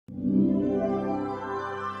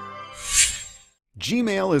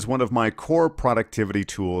Gmail is one of my core productivity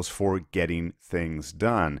tools for getting things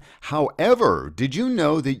done. However, did you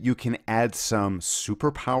know that you can add some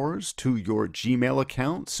superpowers to your Gmail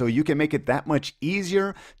account so you can make it that much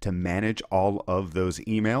easier to manage all of those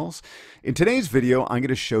emails? In today's video, I'm going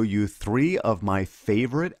to show you 3 of my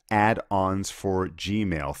favorite add-ons for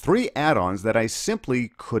Gmail. 3 add-ons that I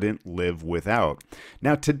simply couldn't live without.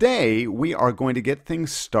 Now today, we are going to get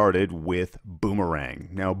things started with Boomerang.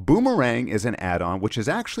 Now Boomerang is an add-on which is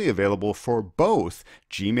actually available for both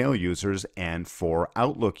Gmail users and for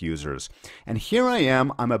Outlook users. And here I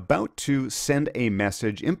am, I'm about to send a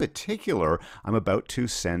message. In particular, I'm about to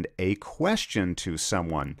send a question to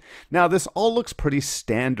someone. Now this all looks pretty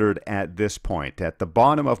standard at this point. At the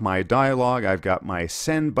bottom of my dialog, I've got my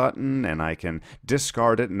send button and I can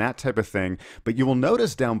discard it and that type of thing. But you will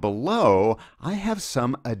notice down below, I have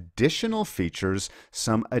some additional features,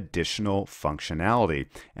 some additional functionality.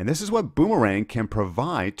 And this is what Boomerang can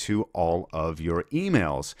provide to all of your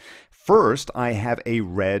emails. First, I have a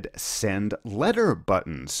red send letter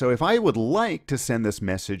button. So if I would like to send this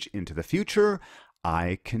message into the future,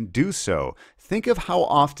 I can do so. Think of how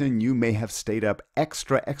often you may have stayed up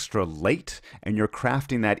extra late and you're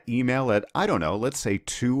crafting that email at, I don't know, let's say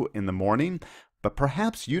 2 in the morning, but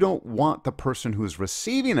perhaps you don't want the person who's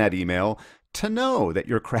receiving that email to know that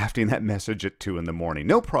you're crafting that message at 2 in the morning.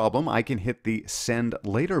 No problem, I can hit the send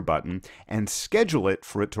later button and schedule it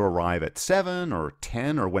for it to arrive at 7 or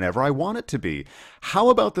 10 or whenever I want it to be. How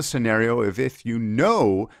about the scenario if you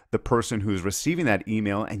know the person who's receiving that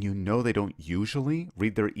email and you know they don't usually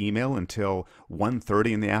read their email until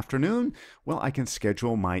 1:30 in the afternoon? Well, I can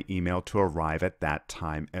schedule my email to arrive at that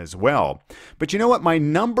time as well. But you know what? My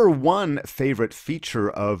 #1 favorite feature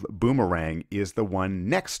of Boomerang is the one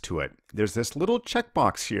next to it. There's this little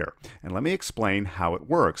checkbox here, and let me explain how it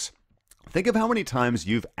works. Think of how many times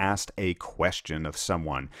you've asked a question of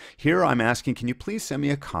someone. Here I'm asking, can you please send me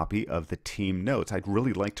a copy of the team notes? I'd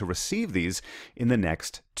really like to receive these in the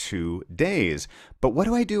next 2 days. But what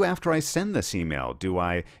do I do after I send this email? Do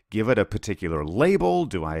I give it a particular label?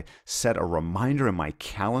 Do I set a reminder in my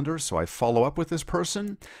calendar so I follow up with this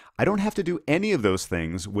person? I don't have to do any of those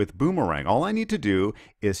things with Boomerang. All I need to do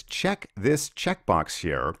is check this checkbox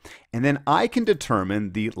here, and then I can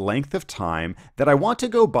determine the length of time that I want to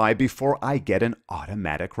go by before I get an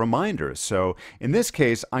automatic reminder. So in this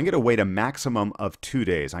case, I'm going to wait a maximum of 2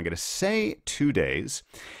 days. I'm going to say 2 days.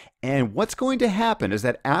 And what's going to happen is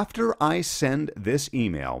that after I send this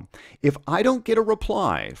email, if I don't get a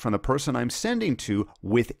reply from the person I'm sending to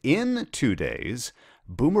within 2 days,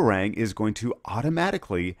 Boomerang is going to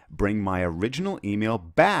automatically bring my original email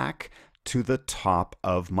back to the top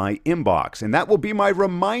of my inbox. And that will be my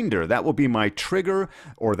reminder. That will be my trigger,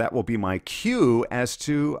 or that will be my cue as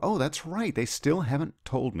to, oh, that's right, they still haven't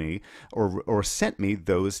told me or sent me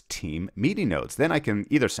those team meeting notes. Then I can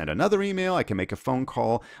either send another email, I can make a phone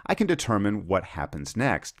call, I can determine what happens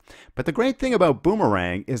next. But the great thing about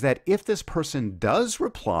Boomerang is that if this person does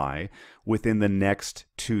reply within the next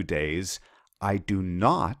 2 days, I do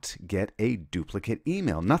not get a duplicate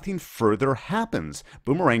email. Nothing further happens.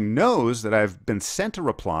 Boomerang knows that I've been sent a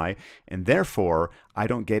reply, and therefore I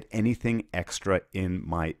don't get anything extra in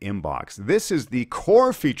my inbox. This is the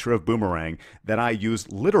core feature of Boomerang that I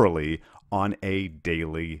use literally on a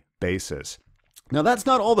daily basis. Now that's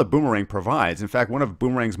not all that Boomerang provides. In fact, one of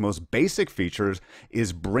Boomerang's most basic features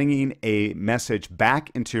is bringing a message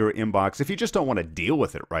back into your inbox. If you just don't want to deal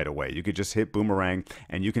with it right away, you could just hit Boomerang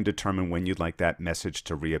and you can determine when you'd like that message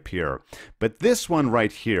to reappear. But this one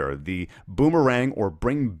right here, the Boomerang or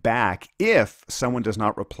bring back if someone does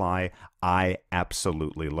not reply, I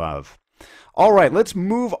absolutely love. All right, let's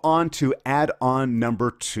move on to add-on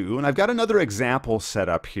 #2, and I've got another example set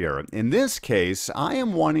up here. In this case, I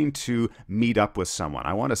am wanting to meet up with someone.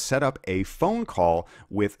 I want to set up a phone call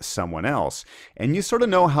with someone else. And you sort of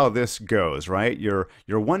know how this goes, right? You're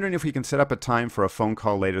wondering if we can set up a time for a phone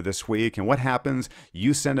call later this week, and what happens?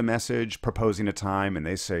 You send a message proposing a time, and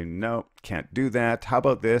they say, no, can't do that. How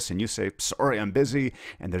about this? And you say, sorry, I'm busy,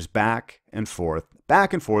 and there's back and forth,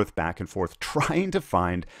 trying to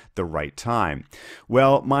find the right time.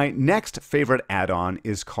 Well, my next favorite add-on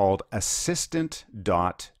is called Assistant.to,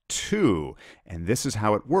 and this is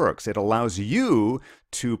how it works. It allows you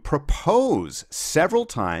to propose several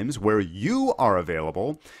times where you are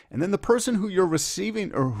available, and then the person who you're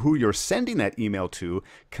receiving or who you're sending that email to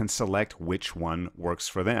can select which one works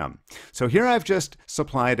for them. So here I've just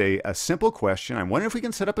supplied a simple question. I'm wondering if we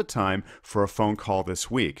can set up a time for a phone call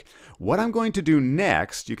this week. What I'm going to do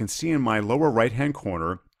next, you can see in my lower right-hand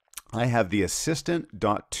corner, I have the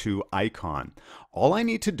Assistant.to icon. all I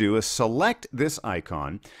need to do is select this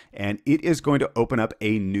icon, and it is going to open up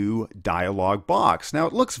a new dialog box. Now,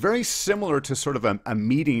 it looks very similar to sort of a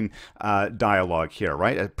meeting dialog here,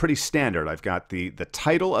 right? Pretty standard. I've got the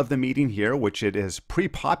title of the meeting here, which it is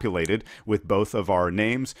pre-populated with both of our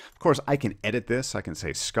names. Of course, I can edit this. I can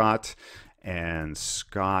say Scott and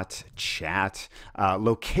Scott chat.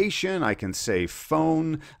 Location, I can say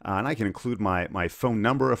phone, and I can include my phone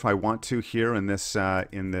number if I want to here in this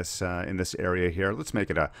area here. Let's make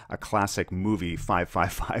it a classic movie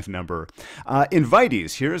 555 number.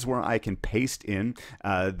 Invitees, here's where I can paste in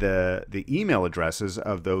the email addresses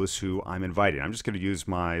of those who I'm inviting. I'm just going to use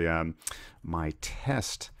my my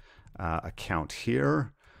test account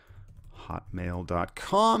here,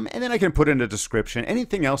 hotmail.com, and then I can put in a description,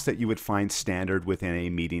 anything else that you would find standard within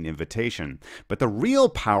a meeting invitation. But the real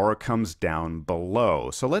power comes down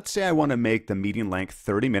below. So let's say I want to make the meeting length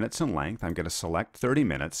 30 minutes in length. I'm going to select 30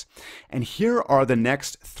 minutes, and here are the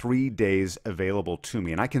next 3 days available to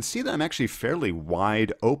me. And I can see that I'm actually fairly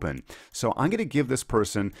wide open. So I'm going to give this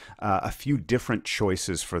person a few different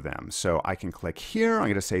choices for them. So I can click here. I'm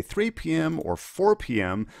going to say 3 p.m. or 4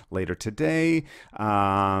 p.m. later today,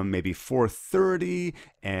 maybe 4:30,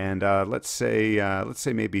 and let's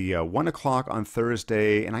say maybe 1 o'clock on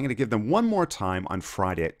Thursday, and I'm going to give them one more time on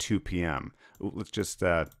Friday at 2 p.m. Let's just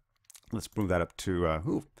let's move that up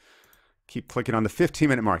to keep clicking on the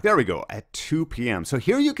 15-minute mark. There we go, at 2 p.m. So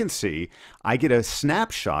here you can see I get a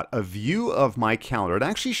snapshot, a view of my calendar. It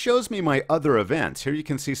actually shows me my other events. Here you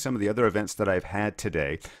can see some of the other events that I've had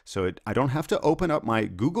today. So I don't have to open up my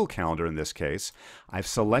Google Calendar in this case. I've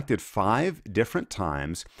selected 5 different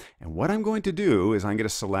times. And what I'm going to do is I'm going to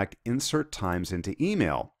select Insert Times into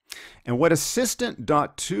Email. And what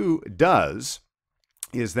Assistant.to does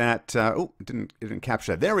is that, it didn't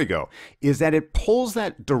capture that. There we go. Is that it pulls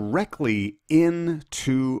that directly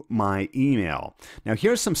into my email. Now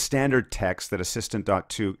here's some standard text that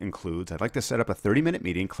Assistant.to includes. I'd like to set up a 30-minute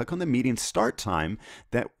meeting. Click on the meeting start time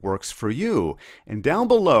that works for you. And down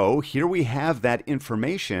below, here we have that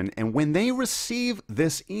information. And when they receive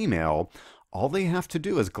this email, all they have to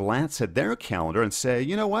do is glance at their calendar and say,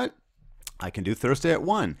 you know what? I can do Thursday at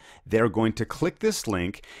 1. They're going to click this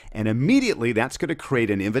link, and immediately that's going to create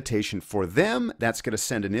an invitation for them. That's going to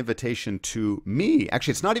send an invitation to me.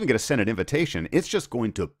 Actually, it's not even going to send an invitation. It's just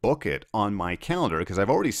going to book it on my calendar because I've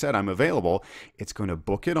already said I'm available. It's going to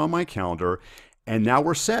book it on my calendar, and now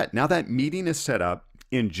we're set. Now that meeting is set up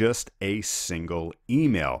in just a single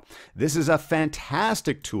email. This is a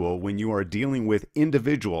fantastic tool when you are dealing with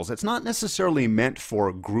individuals. It's not necessarily meant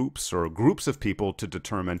for groups or groups of people to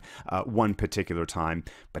determine one particular time,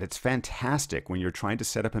 but it's fantastic when you're trying to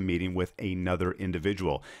set up a meeting with another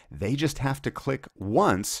individual. They just have to click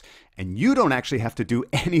once, and you don't actually have to do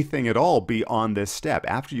anything at all beyond this step.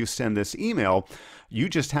 After you send this email, you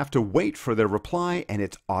just have to wait for their reply, and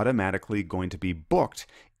it's automatically going to be booked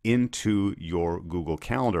into your Google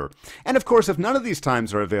Calendar. And of course, if none of these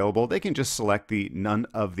times are available, they can just select the none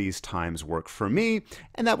of these times work for me,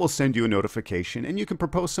 and that will send you a notification, and you can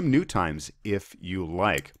propose some new times if you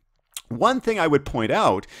like. One thing I would point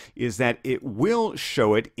out is that it will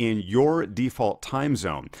show it in your default time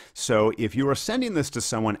zone. So if you are sending this to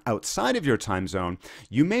someone outside of your time zone,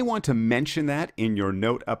 you may want to mention that in your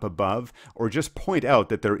note up above, or just point out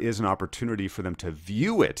that there is an opportunity for them to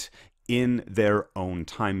view it in their own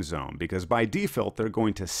time zone, because by default they're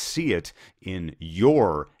going to see it in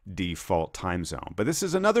your default time zone. But this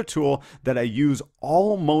is another tool that I use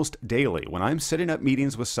almost daily. When I'm setting up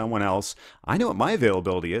meetings with someone else, I know what my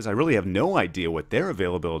availability is. I really have no idea what their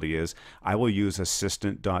availability is. I will use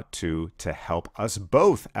Assistant.to to help us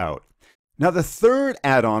both out. Now, the third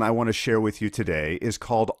add-on I want to share with you today is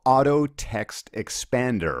called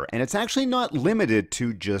AutoTextExpander, and it's actually not limited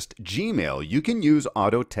to just Gmail. You can use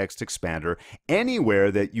AutoTextExpander anywhere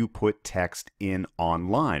that you put text in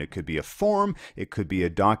online. It could be a form, it could be a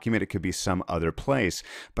document, it could be some other place.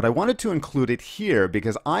 But I wanted to include it here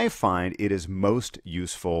because I find it is most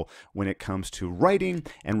useful when it comes to writing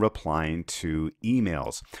and replying to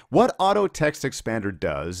emails. What AutoTextExpander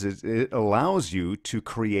does is it allows you to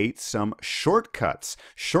create some shortcuts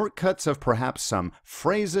of perhaps some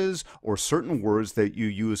phrases or certain words that you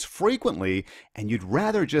use frequently, and you'd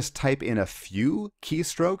rather just type in a few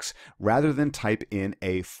keystrokes rather than type in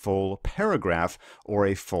a full paragraph or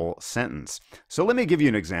a full sentence. So let me give you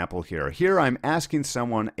an example here. Here I'm asking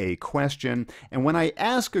someone a question, and when I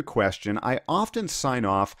ask a question, I often sign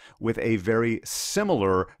off with a very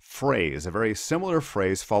similar phrase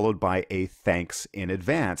followed by a thanks in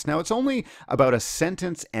advance. Now, it's only about a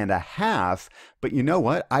sentence and a half half, but you know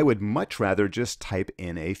what? I would much rather just type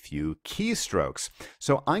in a few keystrokes.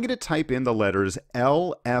 So I'm going to type in the letters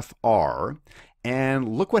LFR, and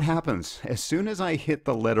look what happens. As soon as I hit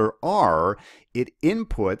the letter R, it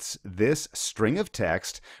inputs this string of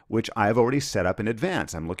text, which I've already set up in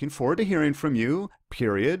advance. I'm looking forward to hearing from you,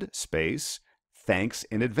 period, space, thanks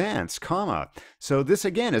in advance, comma. So this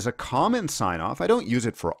again is a common sign-off. I don't use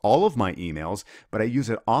it for all of my emails, but I use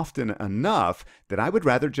it often enough that I would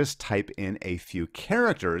rather just type in a few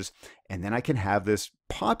characters, and then I can have this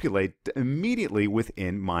populate immediately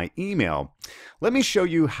within my email. Let me show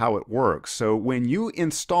you how it works. So when you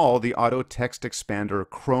install the AutoTextExpander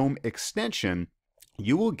Chrome extension,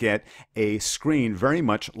 you will get a screen very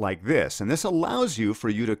much like this. And this allows you for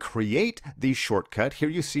you to create the shortcut. Here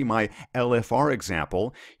you see my LFR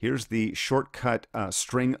example. Here's the shortcut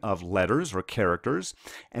string of letters or characters.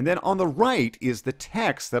 And then on the right is the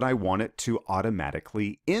text that I want it to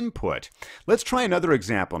automatically input. Let's try another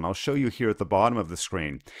example, and I'll show you here at the bottom of the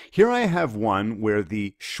screen. Here I have one where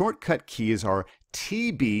the shortcut keys are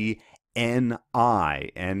TB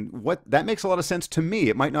NI, and what that makes a lot of sense to me.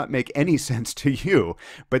 It might not make any sense to you,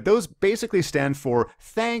 but those basically stand for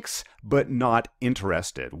thanks but not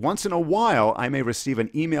interested. Once in a while, I may receive an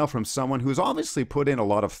email from someone who's obviously put in a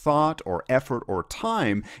lot of thought or effort or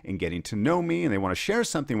time in getting to know me, and they want to share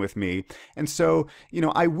something with me. And so, you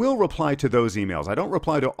know, I will reply to those emails. I don't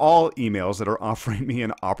reply to all emails that are offering me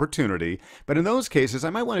an opportunity, but in those cases, I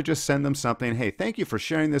might want to just send them something. Hey, thank you for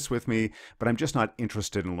sharing this with me, but I'm just not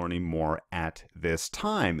interested in learning more at this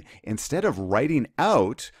time. Instead of writing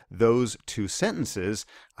out those two sentences,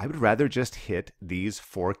 I would rather just hit these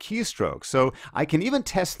 4 keystrokes. So I can even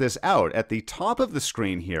test this out. At the top of the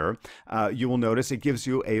screen here, you will notice it gives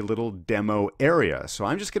you a little demo area. So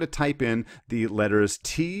I'm just going to type in the letters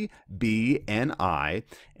T, B, N, I,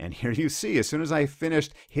 and here you see, as soon as I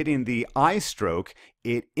finished hitting the I stroke,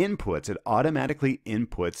 it automatically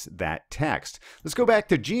inputs that text. Let's go back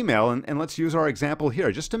to Gmail and let's use our example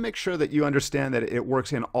here just to make sure that you understand that it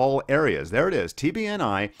works in all areas. There it is,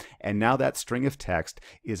 TBNI, and now that string of text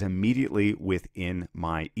is immediately within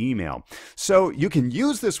my email. So you can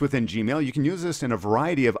use this within Gmail. You can use this in a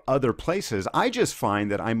variety of other places. I just find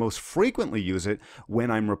that I most frequently use it when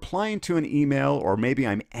I'm replying to an email, or maybe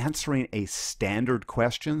I'm answering a standard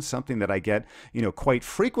question, something that I get, you know, quite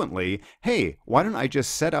frequently. Hey, why don't I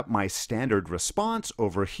just set up my standard response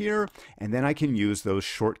over here, and then I can use those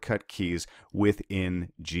shortcut keys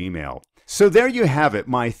within Gmail. So there you have it,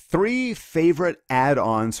 my 3 favorite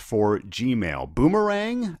add-ons for Gmail: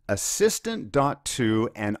 Boomerang, Assistant.to,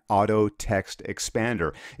 and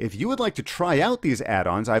AutoTextExpander. If you would like to try out these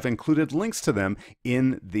add-ons, I've included links to them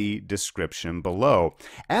in the description below.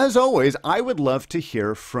 As always, I would love to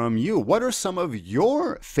hear from you. What are some of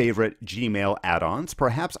your favorite Gmail add-ons?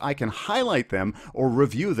 Perhaps I can highlight them or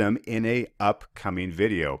review them in an upcoming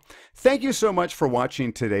video. Thank you so much for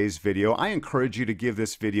watching today's video. I encourage you to give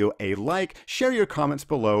this video a like, share your comments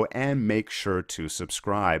below, and make sure to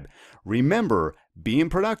subscribe. Remember, being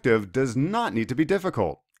productive does not need to be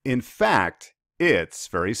difficult. In fact, it's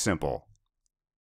very simple.